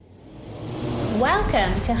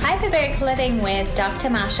Welcome to Hyperbaric Living with Dr.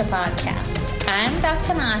 Masha podcast. I'm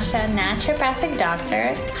Dr. Masha, naturopathic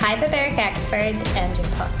doctor, hyperbaric expert, and your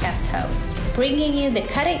podcast host, bringing you the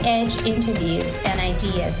cutting-edge interviews and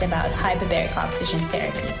ideas about hyperbaric oxygen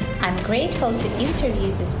therapy. I'm grateful to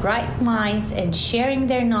interview these bright minds and sharing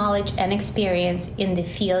their knowledge and experience in the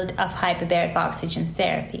field of hyperbaric oxygen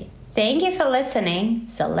therapy. Thank you for listening.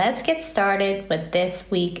 So let's get started with this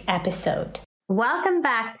week's episode. Welcome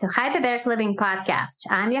back to Hyperbaric Living Podcast.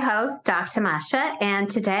 I'm your host, Dr. Masha, and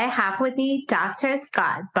today I have with me Dr.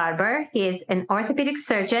 Scott Barber. He is an orthopedic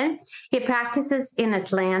surgeon. He practices in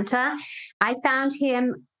Atlanta. I found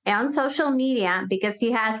him on social media because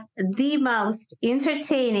he has the most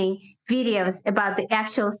entertaining videos about the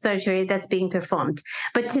actual surgery that's being performed.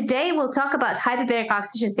 But today we'll talk about hyperbaric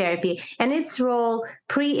oxygen therapy and its role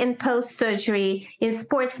pre and post surgery in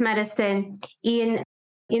sports medicine, in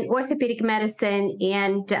orthopedic medicine,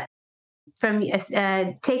 and from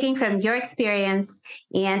taking from your experience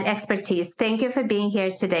and expertise. Thank you for being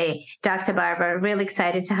here today, Dr. Barber. Really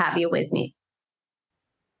excited to have you with me.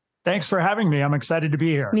 Thanks for having me. I'm excited to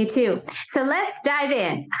be here. Me too. So let's dive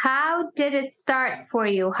in. How did it start for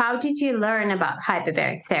you? How did you learn about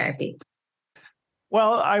hyperbaric therapy?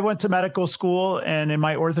 Well, I went to medical school, and in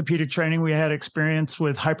my orthopedic training, we had experience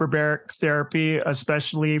with hyperbaric therapy,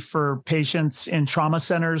 especially for patients in trauma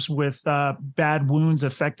centers with bad wounds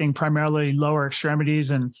affecting primarily lower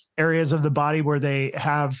extremities and areas of the body where they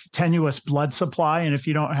have tenuous blood supply. And if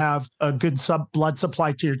you don't have a good blood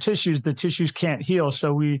supply to your tissues, the tissues can't heal.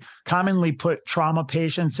 So we commonly put trauma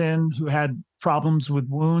patients in who had problems with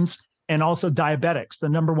wounds. And also diabetics. The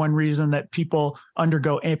number one reason that people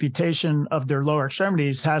undergo amputation of their lower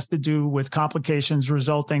extremities has to do with complications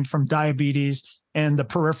resulting from diabetes and the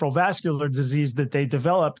peripheral vascular disease that they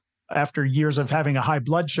develop after years of having a high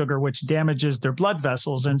blood sugar, which damages their blood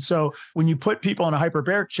vessels. And so when you put people in a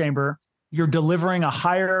hyperbaric chamber, you're delivering a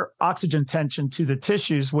higher oxygen tension to the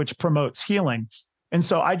tissues, which promotes healing. And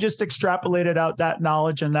so I just extrapolated out that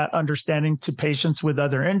knowledge and that understanding to patients with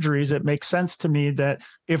other injuries. It makes sense to me that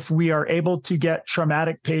if we are able to get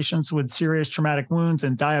traumatic patients with serious traumatic wounds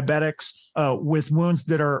and diabetics with wounds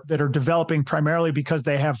that are developing primarily because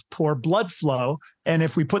they have poor blood flow, and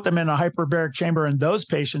if we put them in a hyperbaric chamber and those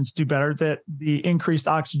patients do better, that the increased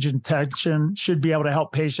oxygen tension should be able to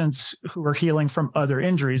help patients who are healing from other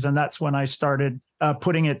injuries. And that's when I started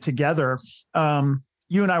putting it together.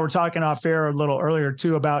 You and I were talking off air a little earlier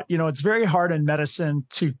too about, it's very hard in medicine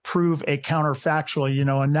to prove a counterfactual,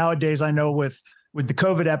 and nowadays I know with the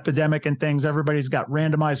COVID epidemic and things, everybody's got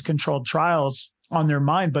randomized controlled trials on their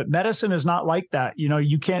mind, but medicine is not like that.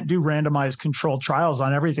 You can't do randomized controlled trials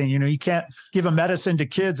on everything. You can't give a medicine to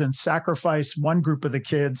kids and sacrifice one group of the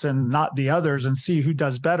kids and not the others and see who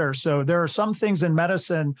does better. So there are some things in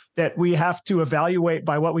medicine that we have to evaluate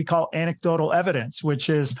by what we call anecdotal evidence, which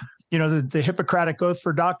is the Hippocratic Oath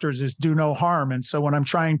for doctors is do no harm. And so when I'm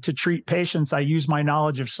trying to treat patients, I use my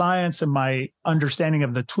knowledge of science and my understanding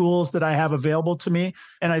of the tools that I have available to me.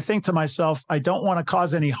 And I think to myself, I don't want to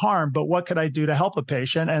cause any harm, but what could I do to help a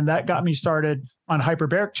patient? And that got me started on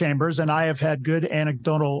hyperbaric chambers. And I have had good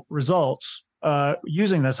anecdotal results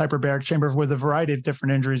using this hyperbaric chamber with a variety of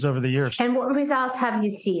different injuries over the years. And what results have you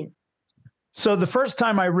seen? So the first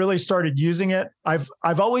time I really started using it, I've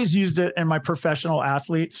always used it in my professional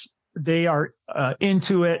athletes. They are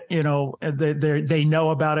into it, they know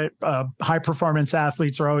about it. High performance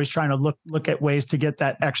athletes are always trying to look at ways to get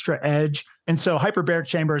that extra edge. And so hyperbaric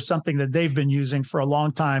chamber is something that they've been using for a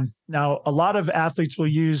long time. Now, a lot of athletes will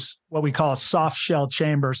use what we call a soft shell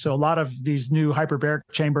chamber. So a lot of these new hyperbaric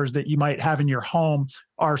chambers that you might have in your home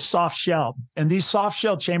are soft shell. And these soft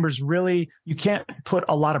shell chambers really, you can't put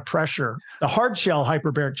a lot of pressure. The hard shell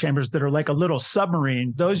hyperbaric chambers that are like a little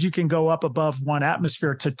submarine, those you can go up above 1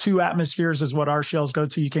 atmosphere to 2 atmospheres is what our shells go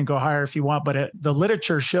to. You can go higher if you want, but the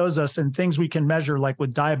literature shows us and things we can measure, like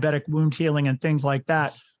with diabetic wound healing and things like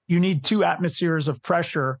that, you need 2 atmospheres of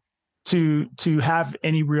pressure to have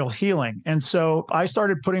any real healing. And so I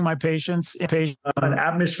started putting my patients in an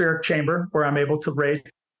atmospheric chamber where I'm able to raise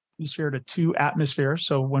atmosphere to 2 atmospheres.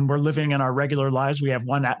 So when we're living in our regular lives, we have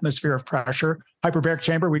 1 atmosphere of pressure. Hyperbaric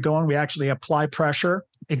chamber, we go in, we actually apply pressure.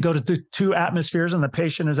 It goes to 2 atmospheres and the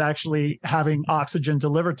patient is actually having oxygen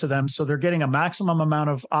delivered to them. So they're getting a maximum amount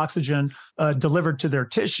of oxygen delivered to their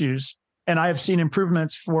tissues. And I have seen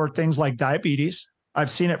improvements for things like diabetes. I've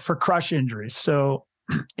seen it for crush injuries. So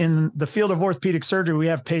in the field of orthopedic surgery, we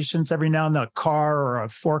have patients every now and then, a car or a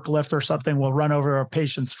forklift or something will run over a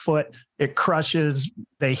patient's foot. It crushes,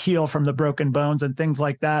 they heal from the broken bones and things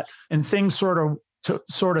like that. And things sort of to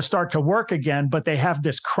sort of start to work again, but they have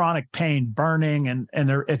this chronic pain, burning, and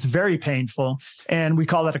it's very painful. And we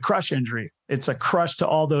call that a crush injury. It's a crush to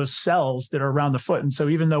all those cells that are around the foot. And so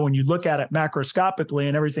even though when you look at it macroscopically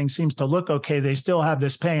and everything seems to look okay, they still have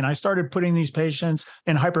this pain. I started putting these patients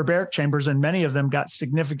in hyperbaric chambers, and many of them got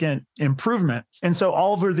significant improvement. And so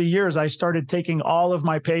all over the years, I started taking all of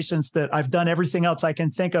my patients that I've done everything else I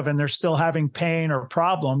can think of, and they're still having pain or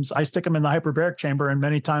problems. I stick them in the hyperbaric chamber, and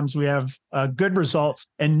many times we have good results,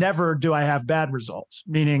 and never do I have bad results,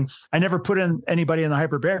 meaning I never put in anybody in the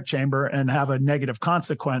hyperbaric chamber and have a negative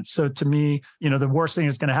consequence. So to me, the worst thing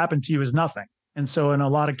that's going to happen to you is nothing. And so in a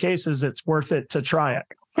lot of cases, it's worth it to try it.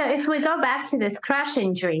 So if we go back to this crush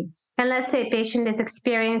injury, and let's say a patient is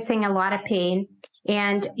experiencing a lot of pain,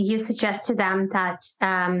 and you suggest to them that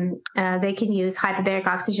they can use hyperbaric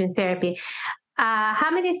oxygen therapy, how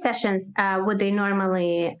many sessions would they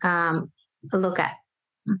normally look at?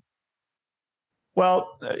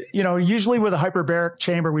 Well, usually with a hyperbaric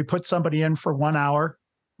chamber, we put somebody in for 1 hour.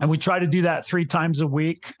 And we try to do that 3 times a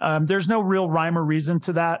week. There's no real rhyme or reason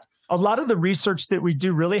to that. A lot of the research that we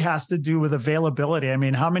do really has to do with availability. I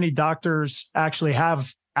mean, how many doctors actually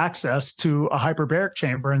have access to a hyperbaric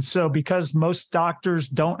chamber? And so because most doctors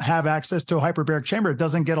don't have access to a hyperbaric chamber, it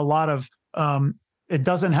doesn't have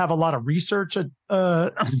a lot of research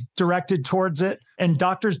directed towards it. And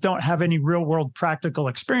doctors don't have any real world practical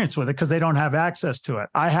experience with it because they don't have access to it.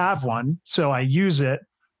 I have one, so I use it.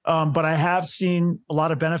 But I have seen a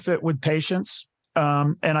lot of benefit with patients.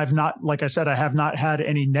 And I've not, like I said, I have not had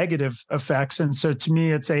any negative effects. And so to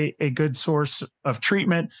me, it's a good source of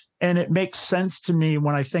treatment. And it makes sense to me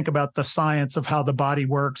when I think about the science of how the body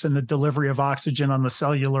works and the delivery of oxygen on the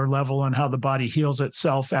cellular level and how the body heals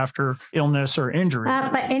itself after illness or injury.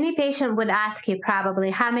 But any patient would ask you probably,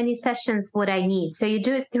 how many sessions would I need? So you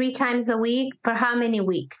do it 3 times a week for how many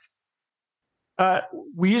weeks?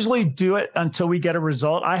 We usually do it until we get a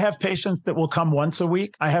result. I have patients that will come once a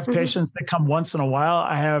week. I have patients that come once in a while.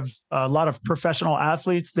 I have a lot of professional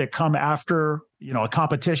athletes that come after, a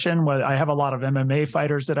competition. I have a lot of MMA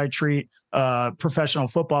fighters that I treat, professional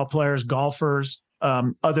football players, golfers,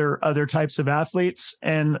 other types of athletes.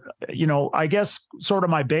 And, I guess sort of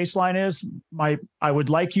my baseline is I would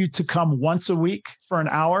like you to come once a week for an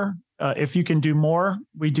hour. If you can do more,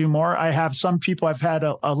 we do more. I have some people, I've had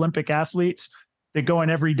Olympic athletes that go in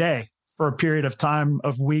every day for a period of time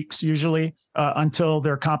of weeks, usually until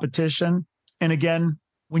their competition. And again,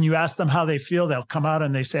 when you ask them how they feel, they'll come out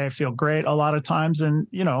and they say, I feel great a lot of times. And,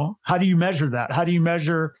 how do you measure that? How do you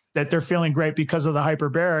measure that they're feeling great because of the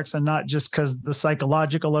hyperbarics and not just because the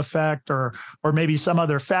psychological effect or maybe some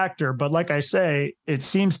other factor? But like I say, it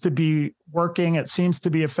seems to be working, it seems to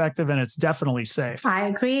be effective, and it's definitely safe. I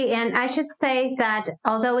agree. And I should say that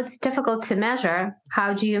although it's difficult to measure,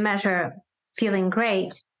 how do you measure feeling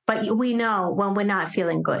great? But we know when we're not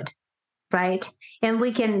feeling good, right? And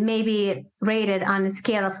we can maybe rate it on a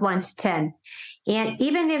scale of 1 to 10. And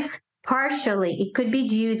even if partially it could be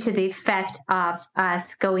due to the effect of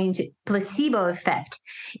us going to placebo effect,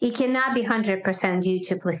 it cannot be 100% due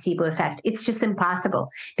to placebo effect. It's just impossible.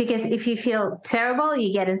 Because if you feel terrible,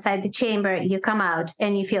 you get inside the chamber, you come out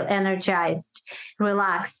and you feel energized,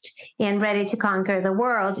 relaxed, and ready to conquer the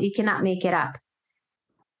world. You cannot make it up.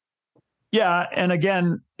 Yeah. And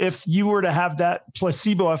again, if you were to have that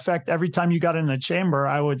placebo effect every time you got in the chamber,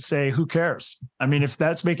 I would say, who cares? I mean, if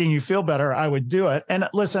that's making you feel better, I would do it. And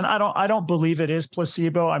listen, I don't believe it is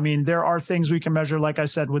placebo. I mean, there are things we can measure, like I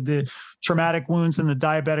said, with the traumatic wounds and the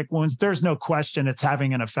diabetic wounds. There's no question it's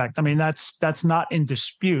having an effect. I mean, that's not in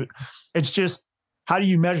dispute. It's just, how do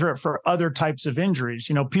you measure it for other types of injuries?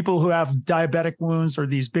 People who have diabetic wounds or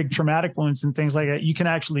these big traumatic wounds and things like that, you can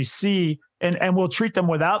actually see, and we'll treat them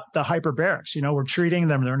without the hyperbarics. We're treating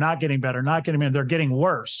them. They're not getting better, they're getting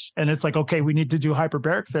worse. And it's like, okay, we need to do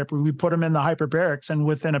hyperbaric therapy. We put them in the hyperbarics, and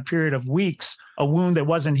within a period of weeks, a wound that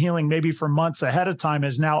wasn't healing maybe for months ahead of time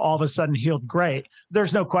is now all of a sudden healed great.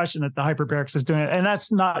 There's no question that the hyperbarics is doing it. And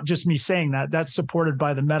that's not just me saying that. That's supported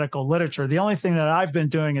by the medical literature. The only thing that I've been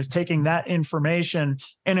doing is taking that information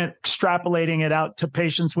and extrapolating it out to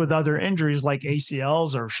patients with other injuries like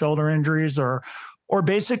ACLs or shoulder injuries or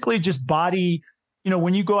basically just body.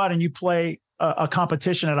 When you go out and you play a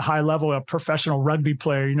competition at a high level, a professional rugby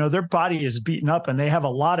player, their body is beaten up and they have a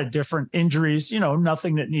lot of different injuries,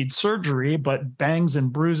 nothing that needs surgery, but bangs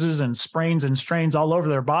and bruises and sprains and strains all over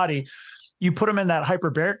their body. You put them in that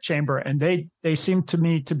hyperbaric chamber and they seem to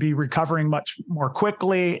me to be recovering much more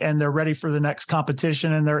quickly, and they're ready for the next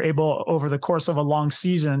competition, and they're able over the course of a long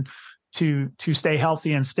season to stay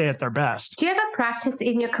healthy and stay at their best. Do you have a practice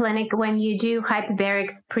in your clinic when you do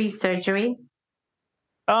hyperbarics pre-surgery?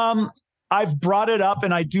 I've brought it up,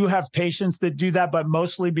 and I do have patients that do that, but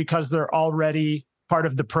mostly because they're already part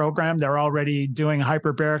of the program. They're already doing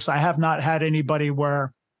hyperbarics. I have not had anybody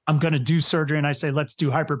where I'm going to do surgery and I say, let's do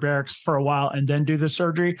hyperbarics for a while and then do the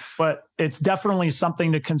surgery. But it's definitely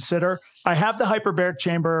something to consider. I have the hyperbaric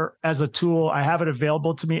chamber as a tool. I have it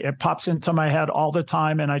available to me. It pops into my head all the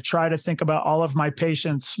time. And I try to think about all of my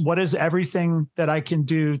patients. What is everything that I can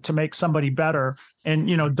do to make somebody better?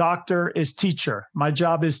 And, doctor is teacher. My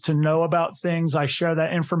job is to know about things. I share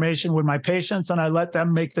that information with my patients and I let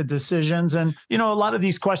them make the decisions. And, a lot of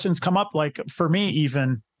these questions come up, like for me,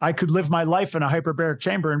 even I could live my life in a hyperbaric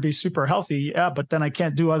chamber and be super healthy. Yeah, but then I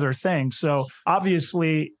can't do other things. So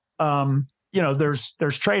obviously,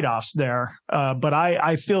 there's trade-offs there. But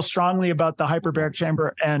I feel strongly about the hyperbaric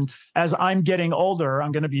chamber. And as I'm getting older,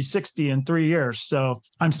 I'm going to be 60 in 3 years. So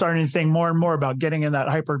I'm starting to think more and more about getting in that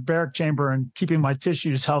hyperbaric chamber and keeping my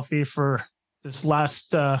tissues healthy for this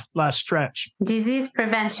last stretch. Disease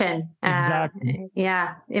prevention. Exactly.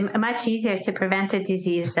 Much easier to prevent a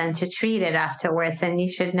disease than to treat it afterwards. And you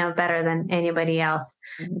should know better than anybody else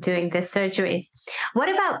doing the surgeries. What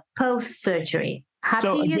about post-surgery? How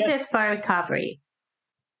do you use it for recovery?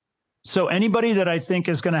 So anybody that I think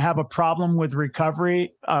is going to have a problem with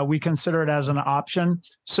recovery, we consider it as an option.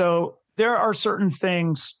 So there are certain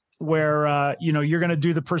things where, you're going to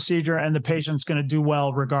do the procedure and the patient's going to do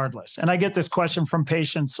well regardless. And I get this question from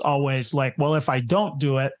patients always like, well, if I don't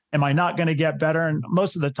do it, am I not going to get better? And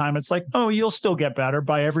most of the time it's like, oh, you'll still get better.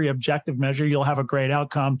 By every objective measure, you'll have a great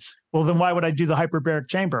outcome. Well, then why would I do the hyperbaric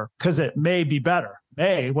chamber? Because it may be better.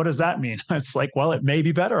 Hey, what does that mean? It's like, well, it may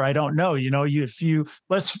be better. I don't know.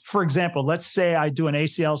 For example, let's say I do an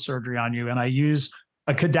ACL surgery on you and I use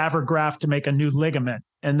a cadaver graft to make a new ligament.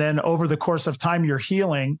 And then over the course of time, you're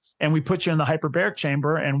healing and we put you in the hyperbaric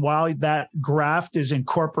chamber. And while that graft is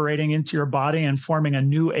incorporating into your body and forming a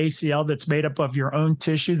new ACL that's made up of your own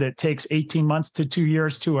tissue that takes 18 months to 2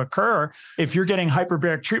 years to occur, if you're getting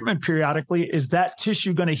hyperbaric treatment periodically, is that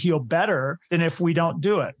tissue going to heal better than if we don't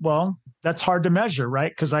do it? Well, that's hard to measure,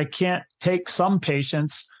 right? Because I can't take some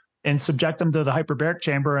patients and subject them to the hyperbaric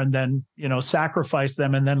chamber and then, sacrifice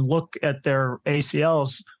them and then look at their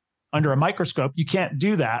ACLs under a microscope. You can't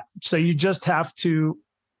do that. So you just have to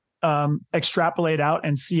extrapolate out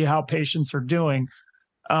and see how patients are doing.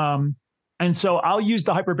 And so I'll use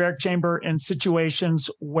the hyperbaric chamber in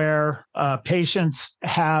situations where patients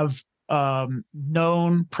have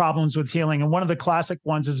known problems with healing. And one of the classic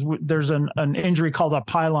ones is there's an injury called a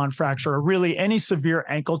pylon fracture, or really any severe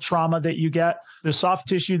ankle trauma that you get. The soft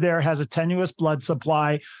tissue there has a tenuous blood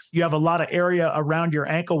supply. You have a lot of area around your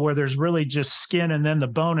ankle where there's really just skin and then the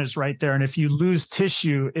bone is right there. And if you lose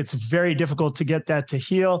tissue, it's very difficult to get that to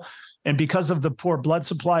heal. And because of the poor blood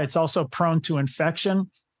supply, it's also prone to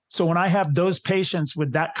infection. So when I have those patients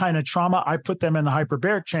with that kind of trauma, I put them in the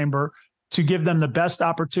hyperbaric chamber to give them the best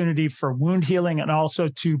opportunity for wound healing and also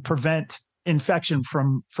to prevent infection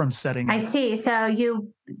from setting in. I see. So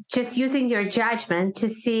you just using your judgment to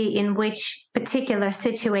see in which particular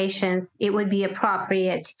situations it would be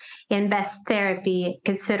appropriate in best therapy,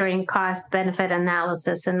 considering cost-benefit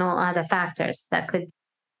analysis and all other factors that could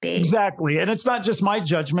be. Exactly. And it's not just my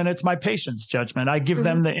judgment, it's my patient's judgment. I give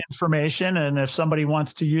them the information, and if somebody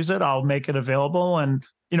wants to use it, I'll make it available. And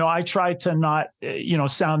I try to not,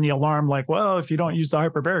 sound the alarm like, well, if you don't use the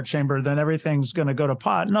hyperbaric chamber, then everything's going to go to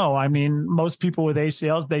pot. No, I mean, most people with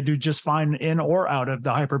ACLs, they do just fine in or out of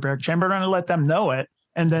the hyperbaric chamber, and I let them know it.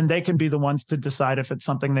 And then they can be the ones to decide if it's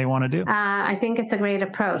something they want to do. I think it's a great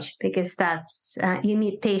approach because that's, you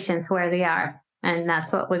meet patients where they are. And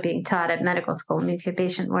that's what we're being taught at medical school, meet your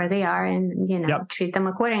patient where they are and, treat them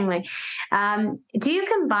accordingly. Do you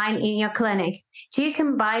combine in your clinic,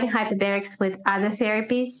 hyperbarics with other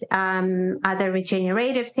therapies, other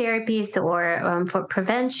regenerative therapies or for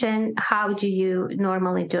prevention? How do you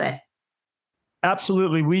normally do it?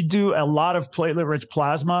 Absolutely. We do a lot of platelet-rich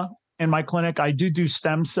plasma in my clinic. I do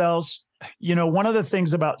stem cells. One of the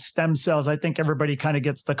things about stem cells, I think everybody kind of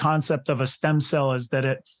gets the concept of a stem cell is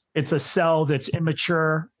that it's a cell that's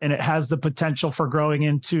immature and it has the potential for growing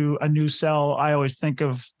into a new cell. I always think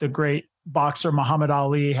of the great boxer Muhammad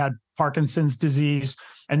Ali, had Parkinson's disease,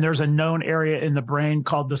 and there's a known area in the brain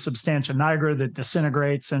called the substantia nigra that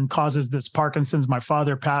disintegrates and causes this Parkinson's. My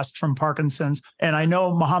father passed from Parkinson's, and I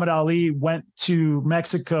know Muhammad Ali went to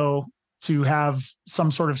Mexico to have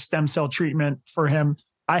some sort of stem cell treatment for him.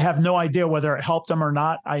 I have no idea whether it helped him or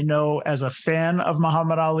not. I know as a fan of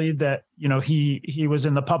Muhammad Ali that, he was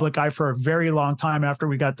in the public eye for a very long time after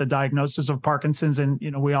we got the diagnosis of Parkinson's. And,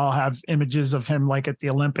 we all have images of him like at the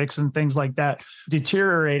Olympics and things like that,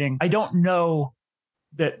 deteriorating. I don't know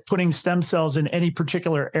that putting stem cells in any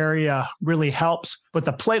particular area really helps, but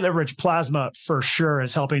the platelet-rich plasma for sure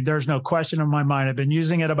is helping. There's no question in my mind. I've been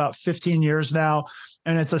using it about 15 years now,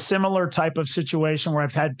 and it's a similar type of situation where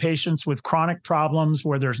I've had patients with chronic problems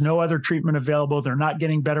where there's no other treatment available. They're not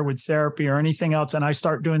getting better with therapy or anything else, and I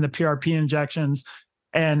start doing the PRP injections,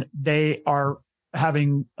 and they are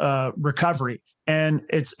having recovery. And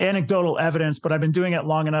it's anecdotal evidence, but I've been doing it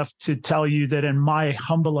long enough to tell you that in my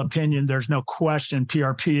humble opinion, there's no question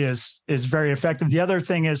PRP is very effective. The other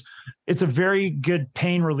thing is it's a very good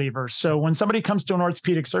pain reliever. So when somebody comes to an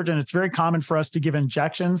orthopedic surgeon, it's very common for us to give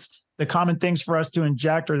injections. The common things for us to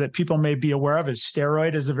inject or that people may be aware of is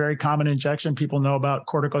steroid is a very common injection. People know about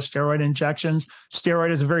corticosteroid injections. Steroid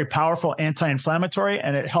is a very powerful anti-inflammatory,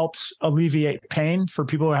 and it helps alleviate pain for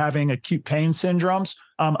people who are having acute pain syndromes.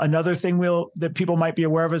 Another thing that people might be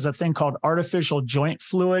aware of is a thing called artificial joint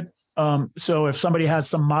fluid. So if somebody has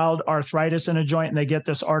some mild arthritis in a joint and they get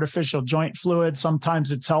this artificial joint fluid,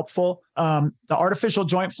 sometimes it's helpful. The artificial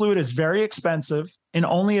joint fluid is very expensive, and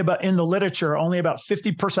in the literature, only about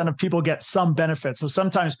 50% of people get some benefit. So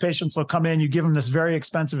sometimes patients will come in, you give them this very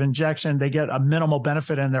expensive injection, they get a minimal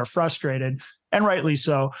benefit and they're frustrated, and rightly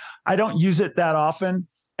so. I don't use it that often.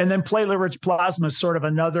 And then platelet-rich plasma is sort of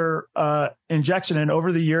another injection. And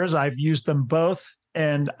over the years, I've used them both.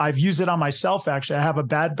 And I've used it on myself, actually. I have a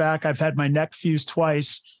bad back. I've had my neck fused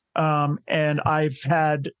twice. And I've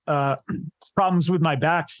had problems with my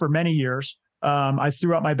back for many years. I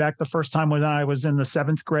threw out my back the first time when I was in the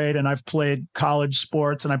 7th grade, and I've played college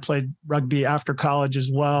sports, and I played rugby after college as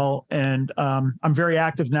well. And I'm very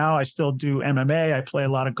active now. I still do MMA. I play a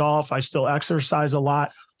lot of golf. I still exercise a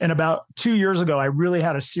lot. And about 2 years ago, I really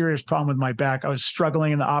had a serious problem with my back. I was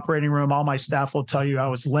struggling in the operating room. All my staff will tell you I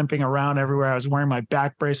was limping around everywhere. I was wearing my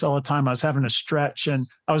back brace all the time. I was having to stretch, and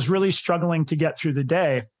I was really struggling to get through the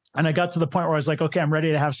day. And I got to the point where I was like, okay, I'm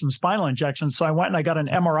ready to have some spinal injections. So I went and I got an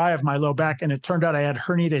MRI of my low back, and it turned out I had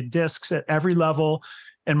herniated discs at every level,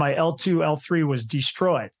 and my L2, L3 was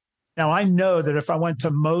destroyed. Now, I know that if I went to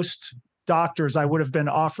most doctors, I would have been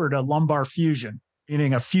offered a lumbar fusion,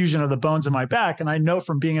 meaning a fusion of the bones in my back. And I know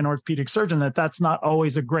from being an orthopedic surgeon that that's not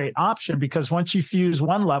always a great option, because once you fuse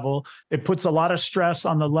one level, it puts a lot of stress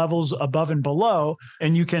on the levels above and below,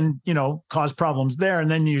 and you can, cause problems there. And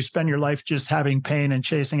then you spend your life just having pain and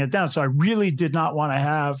chasing it down. So I really did not want to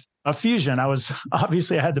have a fusion. I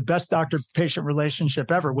had the best doctor-patient relationship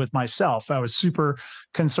ever with myself. I was super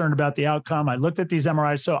concerned about the outcome. I looked at these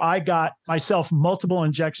MRIs. So I got myself multiple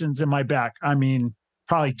injections in my back. I mean,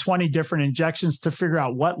 probably 20 different injections to figure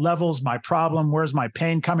out what level's my problem, where's my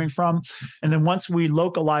pain coming from. And then once we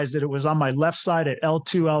localized it, it was on my left side at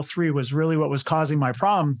L2, L3 was really what was causing my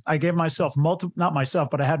problem. I gave myself not myself,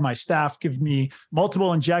 but I had my staff give me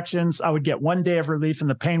multiple injections. I would get 1 day of relief and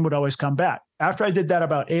the pain would always come back. After I did that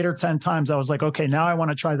about 8 or 10 times, I was like, okay, now I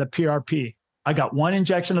want to try the PRP. I got one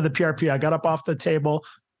injection of the PRP. I got up off the table.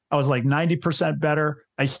 I was like 90% better.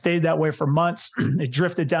 I stayed that way for months. It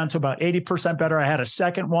drifted down to about 80% better. I had a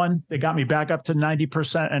second one. They got me back up to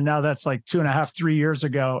 90%. And now that's like 2.5, 3 years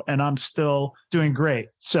ago. And I'm still doing great.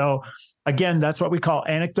 So again, that's what we call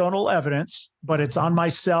anecdotal evidence, but it's on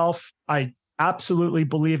myself. I absolutely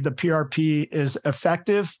believe the PRP is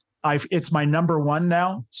effective. It's my number one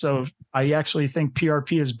now. So I actually think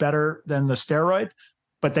PRP is better than the steroid,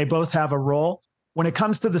 but they both have a role. When it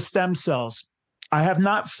comes to the stem cells, I have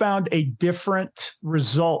not found a different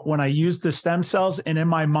result when I use the stem cells. And in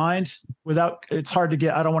my mind, it's hard to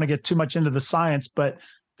get, I don't want to get too much into the science, but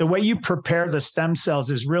the way you prepare the stem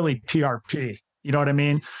cells is really PRP. You know what I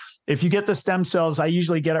mean? If you get the stem cells, I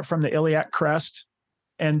usually get it from the iliac crest,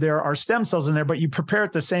 and there are stem cells in there, but you prepare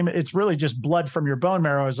it the same. It's really just blood from your bone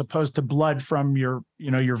marrow as opposed to blood from your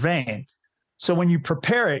vein. So when you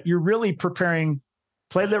prepare it, you're really preparing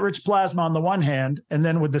platelet-rich plasma on the one hand, and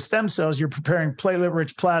then with the stem cells, you're preparing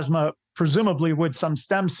platelet-rich plasma, presumably with some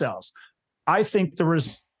stem cells. I think the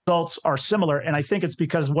results are similar, and I think it's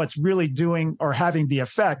because what's really doing or having the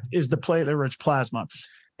effect is the platelet-rich plasma.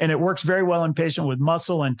 And it works very well in patients with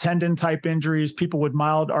muscle and tendon type injuries, people with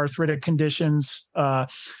mild arthritic conditions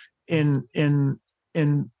in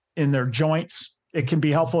their joints. It can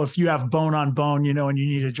be helpful if you have bone on bone, and you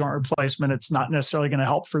need a joint replacement. It's not necessarily going to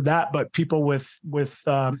help for that, but people with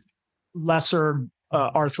lesser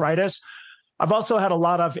arthritis. I've also had a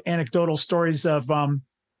lot of anecdotal stories of,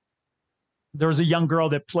 there was a young girl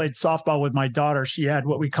that played softball with my daughter. She had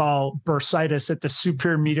what we call bursitis at the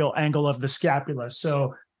superior medial angle of the scapula.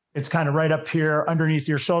 So it's kind of right up here underneath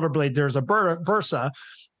your shoulder blade. There's a bursa,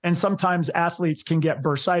 and sometimes athletes can get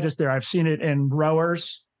bursitis there. I've seen it in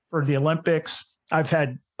rowers for the Olympics. I've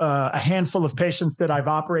had a handful of patients that I've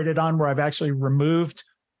operated on where I've actually removed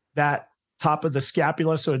that top of the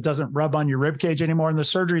scapula so it doesn't rub on your rib cage anymore. And the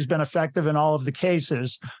surgery's been effective in all of the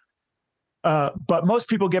cases. But most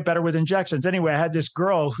people get better with injections. Anyway, I had this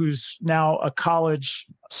girl who's now a college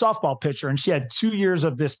softball pitcher, and she had 2 years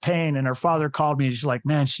of this pain. And her father called me. She's like,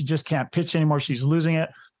 man, she just can't pitch anymore. She's losing it.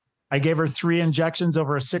 I gave her 3 injections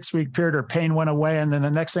over a 6-week period. Her pain went away. And then the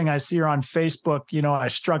next thing I see her on Facebook, I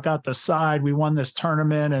struck out the side. We won this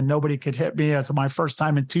tournament and nobody could hit me. It's my first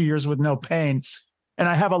time in 2 years with no pain. And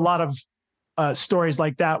I have a lot of stories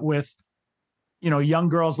like that with, young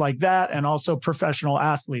girls like that and also professional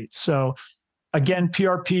athletes. So again,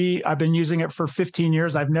 PRP, I've been using it for 15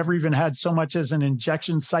 years. I've never even had so much as an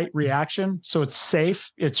injection site reaction. So it's safe.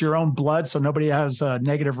 It's your own blood. So nobody has a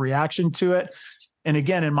negative reaction to it. And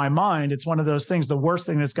again, in my mind, it's one of those things. The worst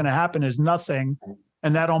thing that's going to happen is nothing.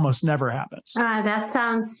 And that almost never happens. That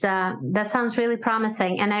sounds really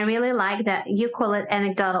promising. And I really like that you call it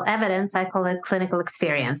anecdotal evidence. I call it clinical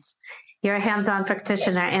experience. You're a hands-on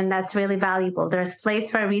practitioner, and that's really valuable. There's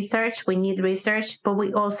place for research. We need research, but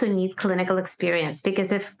we also need clinical experience,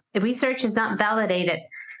 because if research is not validated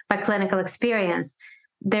by clinical experience,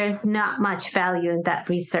 there's not much value in that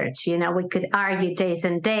research. We could argue days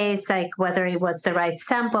and days, like whether it was the right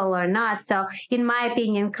sample or not. So in my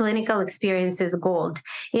opinion, clinical experience is gold.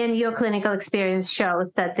 And your clinical experience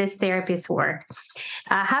shows that these therapies work.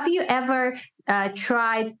 Have you ever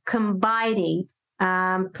tried combining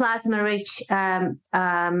plasma-rich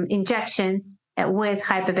injections with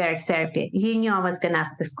hyperbaric therapy? You knew I was going to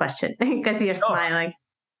ask this question because you're smiling.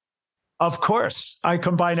 Of course. I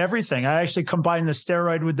combine everything. I actually combine the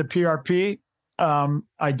steroid with the PRP.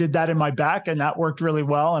 I did that in my back, and that worked really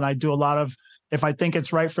well. And I do a lot of, if I think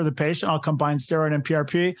it's right for the patient, I'll combine steroid and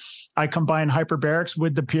PRP. I combine hyperbarics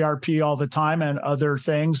with the PRP all the time and other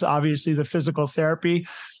things, obviously the physical therapy.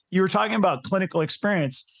 You were talking about clinical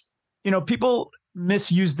experience. People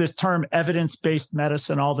misuse this term evidence-based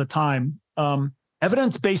medicine all the time.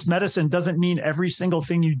 Evidence-based medicine doesn't mean every single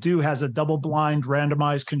thing you do has a double-blind,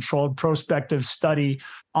 randomized, controlled, prospective study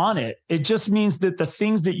on it. It just means that the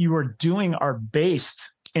things that you are doing are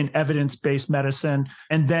based in evidence-based medicine,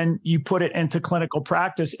 and then you put it into clinical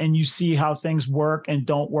practice and you see how things work and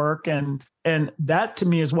don't work. And that to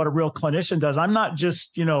me is what a real clinician does. I'm not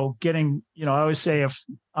just, getting, I always say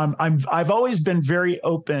I've always been very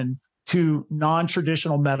open to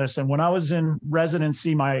non-traditional medicine. When I was in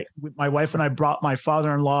residency, my wife and I brought my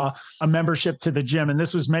father-in-law a membership to the gym. And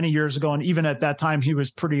this was many years ago. And even at that time, he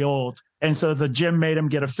was pretty old. And so the gym made him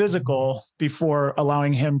get a physical before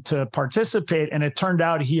allowing him to participate. And it turned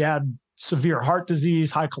out he had severe heart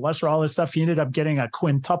disease, high cholesterol, all this stuff. He ended up getting a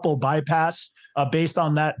quintuple bypass based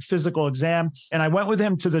on that physical exam. And I went with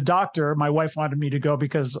him to the doctor. My wife wanted me to go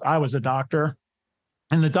because I was a doctor.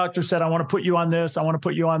 And the doctor said, I want to put you on this. I want to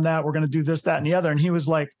put you on that. We're going to do this, that, and the other. And he was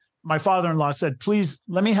like, my father-in-law said, please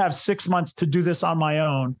let me have 6 months to do this on my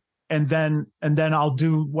own. And then I'll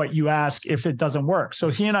do what you ask if it doesn't work. So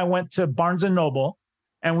he and I went to Barnes & Noble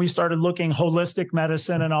and we started looking holistic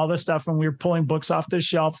medicine and all this stuff. And we were pulling books off the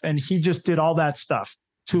shelf, and he just did all that stuff,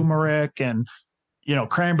 turmeric and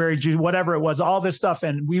cranberry juice, whatever it was, all this stuff.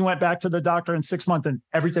 And we went back to the doctor in 6 months and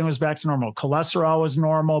everything was back to normal. Cholesterol was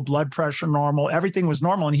normal, blood pressure normal, everything was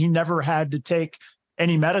normal. And he never had to take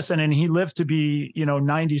any medicine. And he lived to be,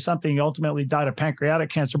 90 something. He ultimately died of pancreatic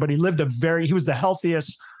cancer, but he lived he was the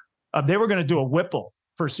healthiest. They were going to do a Whipple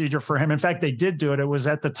procedure for him. In fact, they did do it. It was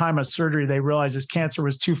at the time of surgery, they realized his cancer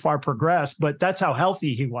was too far progressed, but that's how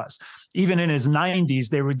healthy he was. Even in his 90s,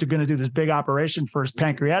 they were going to do this big operation for his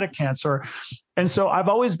pancreatic cancer. And so I've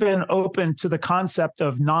always been open to the concept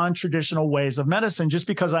of non-traditional ways of medicine, just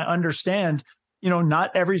because I understand,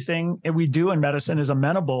 not everything we do in medicine is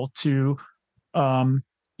amenable to, a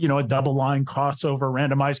double-blind crossover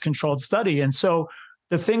randomized controlled study. And so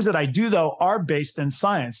the things that I do, though, are based in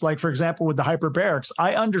science. Like, for example, with the hyperbarics,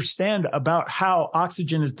 I understand about how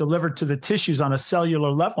oxygen is delivered to the tissues on a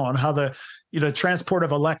cellular level and how the transport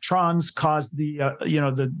of electrons cause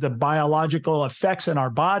the biological effects in our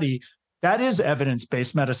body. That is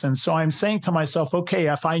evidence-based medicine. So I'm saying to myself, okay,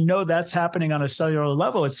 if I know that's happening on a cellular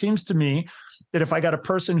level, it seems to me that if I got a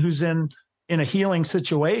person who's in a healing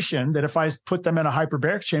situation, that if I put them in a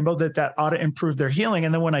hyperbaric chamber, that ought to improve their healing.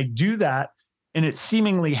 And then when I do that, and it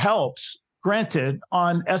seemingly helps, granted,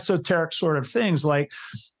 on esoteric sort of things like,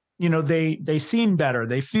 they seem better,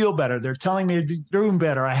 they feel better, they're telling me they're doing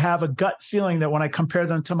better. I have a gut feeling that when I compare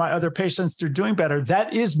them to my other patients, they're doing better.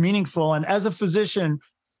 That is meaningful. And as a physician,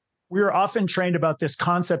 we are often trained about this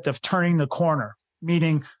concept of turning the corner,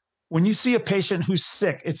 meaning when you see a patient who's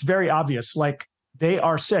sick, it's very obvious, like they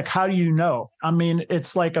are sick. How do you know? I mean,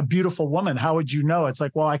 it's like a beautiful woman. How would you know? It's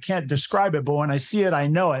like, well, I can't describe it, but when I see it, I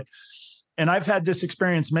know it. And I've had this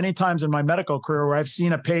experience many times in my medical career where I've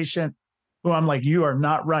seen a patient who I'm like, you are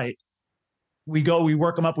not right. We go, we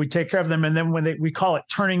work them up, we take care of them. And then we call it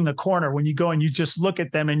turning the corner, when you go and you just look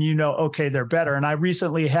at them and you know, okay, they're better. And I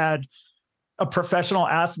recently had a professional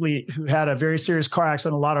athlete who had a very serious car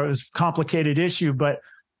accident. It was a complicated issue, but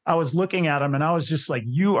I was looking at him and I was just like,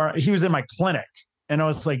 he was in my clinic and I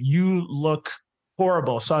was like, you look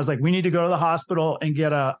horrible. So I was like, we need to go to the hospital and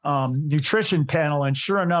get a nutrition panel. And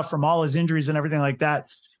sure enough, from all his injuries and everything like that,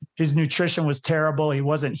 his nutrition was terrible. He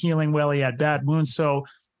wasn't healing well. He had bad wounds. So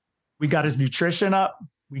we got his nutrition up.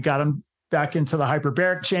 We got him back into the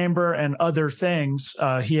hyperbaric chamber and other things.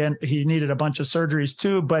 He needed a bunch of surgeries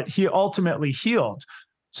too, but he ultimately healed.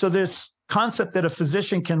 So this concept that a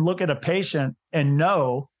physician can look at a patient and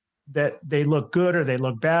know that they look good or they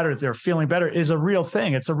look bad or they're feeling better is a real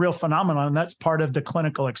thing. It's a real phenomenon, and that's part of the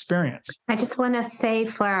clinical experience. I just want to say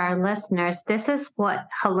for our listeners, this is what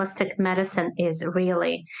holistic medicine is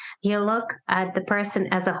really. You look at the person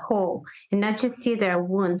as a whole and not just see their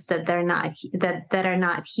wounds that are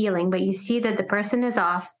not healing, but you see that the person is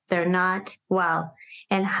off, they're not well,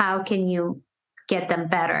 and how can you get them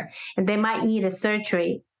better? And they might need a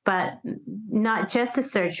surgery, but not just a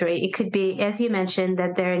surgery. It could be, as you mentioned,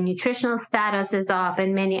 that their nutritional status is off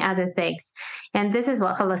and many other things. And this is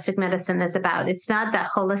what holistic medicine is about. It's not that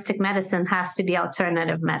holistic medicine has to be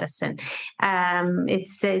alternative medicine.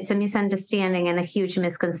 It's a misunderstanding and a huge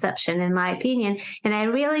misconception, in my opinion. And I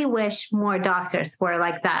really wish more doctors were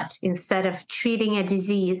like that. Instead of treating a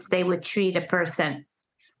disease, they would treat a person.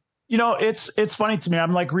 You know, it's funny to me.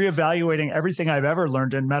 I'm like reevaluating everything I've ever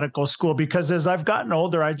learned in medical school, because as I've gotten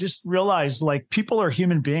older, I just realized like people are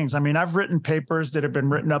human beings. I mean, I've written papers that have been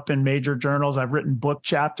written up in major journals. I've written book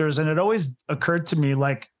chapters, and it always occurred to me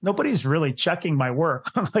like nobody's really checking my work.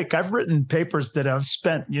 Like I've written papers that I've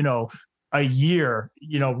spent, a year,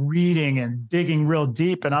 reading and digging real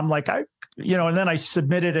deep. And I'm like, and then I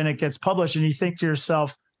submit it and it gets published, and you think to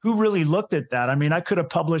yourself, who really looked at that? I mean, I could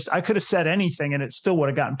have said anything and it still would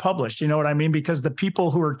have gotten published. You know what I mean? Because the people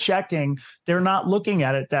who are checking, they're not looking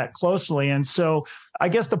at it that closely. And so I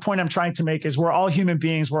guess the point I'm trying to make is we're all human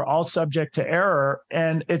beings. We're all subject to error.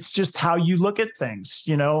 And it's just how you look at things,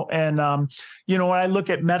 and, when I look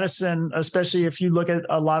at medicine, especially if you look at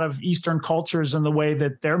a lot of Eastern cultures and the way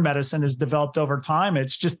that their medicine is developed over time,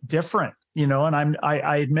 it's just different. And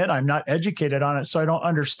I admit I'm not educated on it, so I don't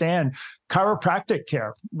understand chiropractic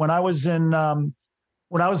care. When I was in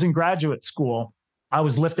graduate school, I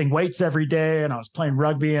was lifting weights every day and I was playing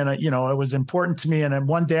rugby, and it was important to me. And then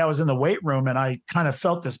one day I was in the weight room and I kind of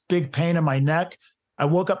felt this big pain in my neck. I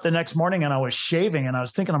woke up the next morning and I was shaving, and I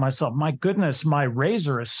was thinking to myself, my goodness, my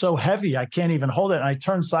razor is so heavy, I can't even hold it. And I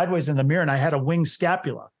turned sideways in the mirror and I had a winged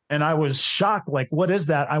scapula. And I was shocked, like, what is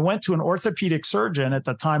that? I went to an orthopedic surgeon at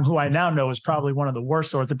the time, who I now know is probably one of the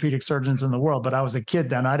worst orthopedic surgeons in the world, but I was a kid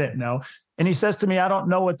then, I didn't know. And he says to me, I don't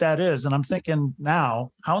know what that is. And I'm thinking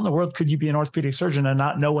now, how in the world could you be an orthopedic surgeon and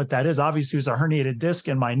not know what that is? Obviously, it was a herniated disc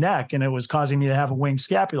in my neck and it was causing me to have a winged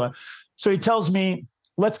scapula. So he tells me,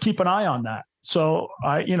 let's keep an eye on that. So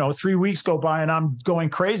 3 weeks go by and I'm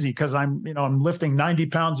going crazy because I'm lifting 90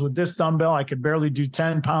 pounds with this dumbbell. I could barely do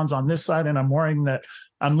 10 pounds on this side. And I'm worrying that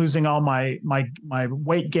I'm losing all my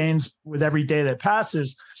weight gains with every day that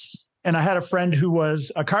passes. And I had a friend who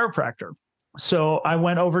was a chiropractor. So I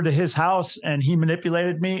went over to his house and he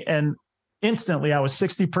manipulated me, and instantly I was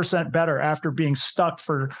 60% better after being stuck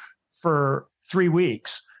for 3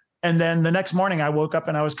 weeks. And then the next morning I woke up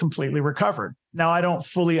and I was completely recovered. Now, I don't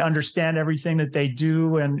fully understand everything that they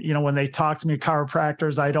do. And, when they talk to me,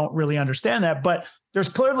 chiropractors, I don't really understand that, but there's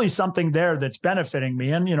clearly something there that's benefiting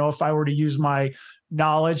me. And, if I were to use my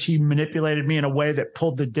knowledge, he manipulated me in a way that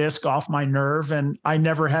pulled the disc off my nerve, and I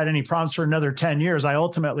never had any problems for another 10 years. I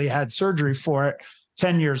ultimately had surgery for it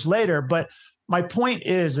 10 years later. But my point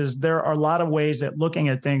is there are a lot of ways at looking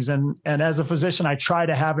at things. And as a physician, I try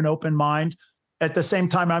to have an open mind. At the same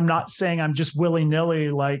time, I'm not saying I'm just willy-nilly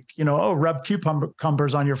like, rub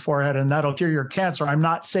cucumbers on your forehead and that'll cure your cancer. I'm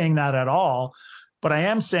not saying that at all. But I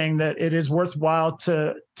am saying that it is worthwhile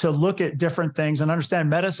to look at different things and understand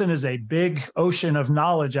medicine is a big ocean of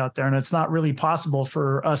knowledge out there, and it's not really possible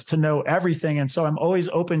for us to know everything. And so I'm always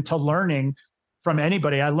open to learning from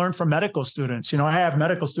anybody. I learn from medical students. I have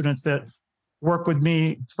medical students that work with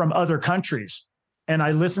me from other countries, and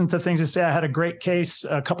I listen to things and say, I had a great case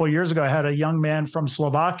a couple of years ago. I had a young man from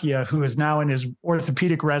Slovakia who is now in his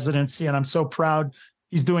orthopedic residency, and I'm so proud.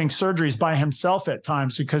 He's doing surgeries by himself at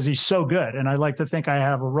times because he's so good. And I like to think I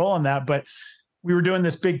have a role in that. But, we were doing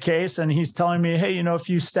this big case and he's telling me, hey, if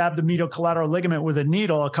you stab the medial collateral ligament with a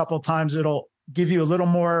needle a couple of times, it'll give you a little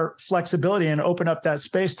more flexibility and open up that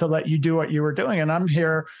space to let you do what you were doing. And I'm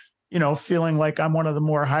here, feeling like I'm one of the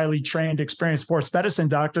more highly trained, experienced sports medicine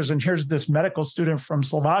doctors. And here's this medical student from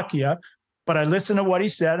Slovakia. But I listened to what he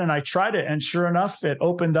said and I tried it. And sure enough, it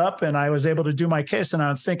opened up and I was able to do my case. And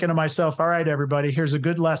I'm thinking to myself, all right, everybody, here's a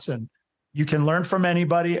good lesson. You can learn from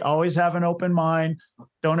anybody. Always have an open mind.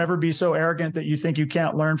 Don't ever be so arrogant that you think you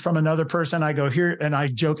can't learn from another person. I go here, and I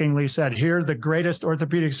jokingly said, here, the greatest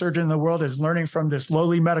orthopedic surgeon in the world is learning from this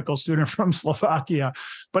lowly medical student from Slovakia.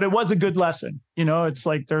 But it was a good lesson. It's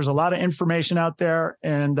like there's a lot of information out there.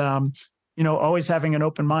 And, always having an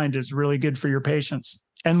open mind is really good for your patients.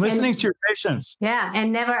 And listening to your patients. Yeah.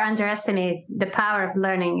 And never underestimate the power of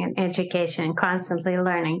learning and education, constantly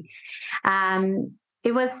learning.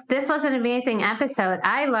 This was an amazing episode.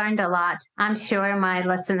 I learned a lot. I'm sure my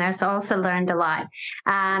listeners also learned a lot.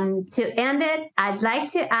 To end it, I'd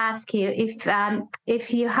like to ask you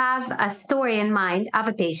if you have a story in mind of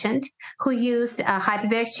a patient who used a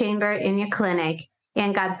hyperbaric chamber in your clinic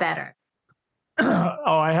and got better.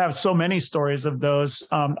 Oh, I have so many stories of those.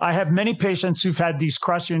 I have many patients who've had these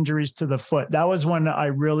crush injuries to the foot. That was when I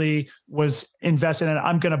really was invested in,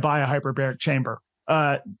 I'm going to buy a hyperbaric chamber.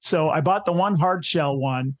 So I bought the one hard shell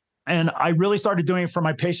one, and I really started doing it for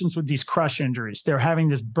my patients with these crush injuries. They're having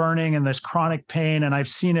this burning and this chronic pain, and I've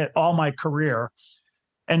seen it all my career.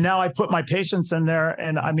 And now I put my patients in there,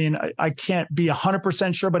 and I can't be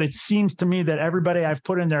 100% sure, but it seems to me that everybody I've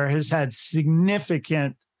put in there has had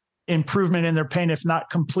significant improvement in their pain, if not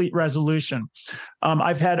complete resolution.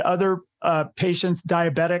 I've had other patients,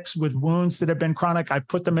 diabetics with wounds that have been chronic. I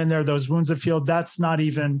put them in there. Those wounds have healed. That's not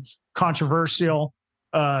even controversial.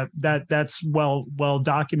 That's well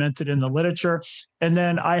documented in the literature. And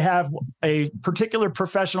then I have a particular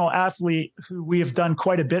professional athlete who we have done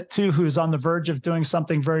quite a bit to, who's on the verge of doing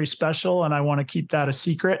something very special, and I want to keep that a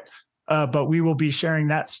secret. But we will be sharing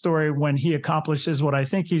that story when he accomplishes what I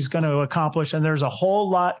think he's going to accomplish. And there's a whole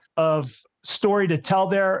lot of story to tell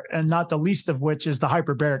there, and not the least of which is the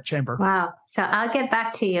hyperbaric chamber. Wow. So I'll get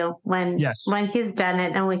back to you when he's done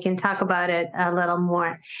it, and we can talk about it a little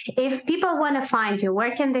more. If people want to find you,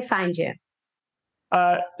 where can they find you?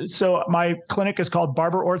 So my clinic is called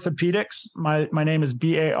Barber Orthopedics. My name is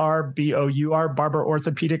BARBOUR, Barber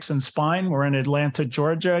Orthopedics and Spine. We're in Atlanta,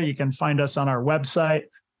 Georgia. You can find us on our website.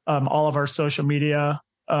 All of our social media.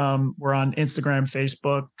 We're on Instagram,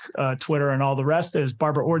 Facebook, Twitter, and all the rest is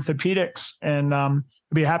Barber Orthopedics. And I'd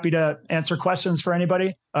be happy to answer questions for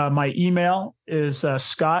anybody. My email is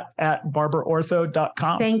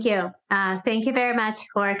scott@barberortho.com. Thank you. Thank you very much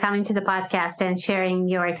for coming to the podcast and sharing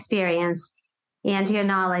your experience and your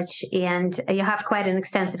knowledge. And you have quite an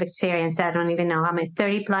extensive experience. I don't even know how many,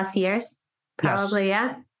 30 plus years? Probably,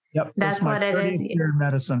 yes. Yeah? Yep. That's what it is. Year in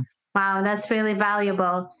medicine. Wow, that's really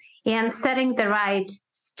valuable. And setting the right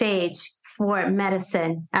stage for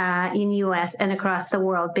medicine in U.S. and across the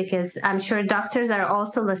world, because I'm sure doctors are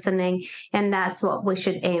also listening, and that's what we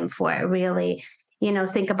should aim for, really.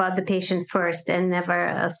 Think about the patient first and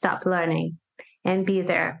never stop learning, and be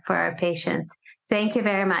there for our patients. Thank you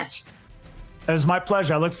very much. It was my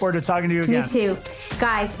pleasure. I look forward to talking to you again. Me too.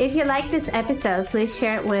 Guys, if you like this episode, please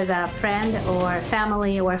share it with a friend or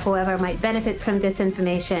family or whoever might benefit from this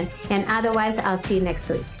information. And otherwise, I'll see you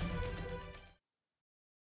next week.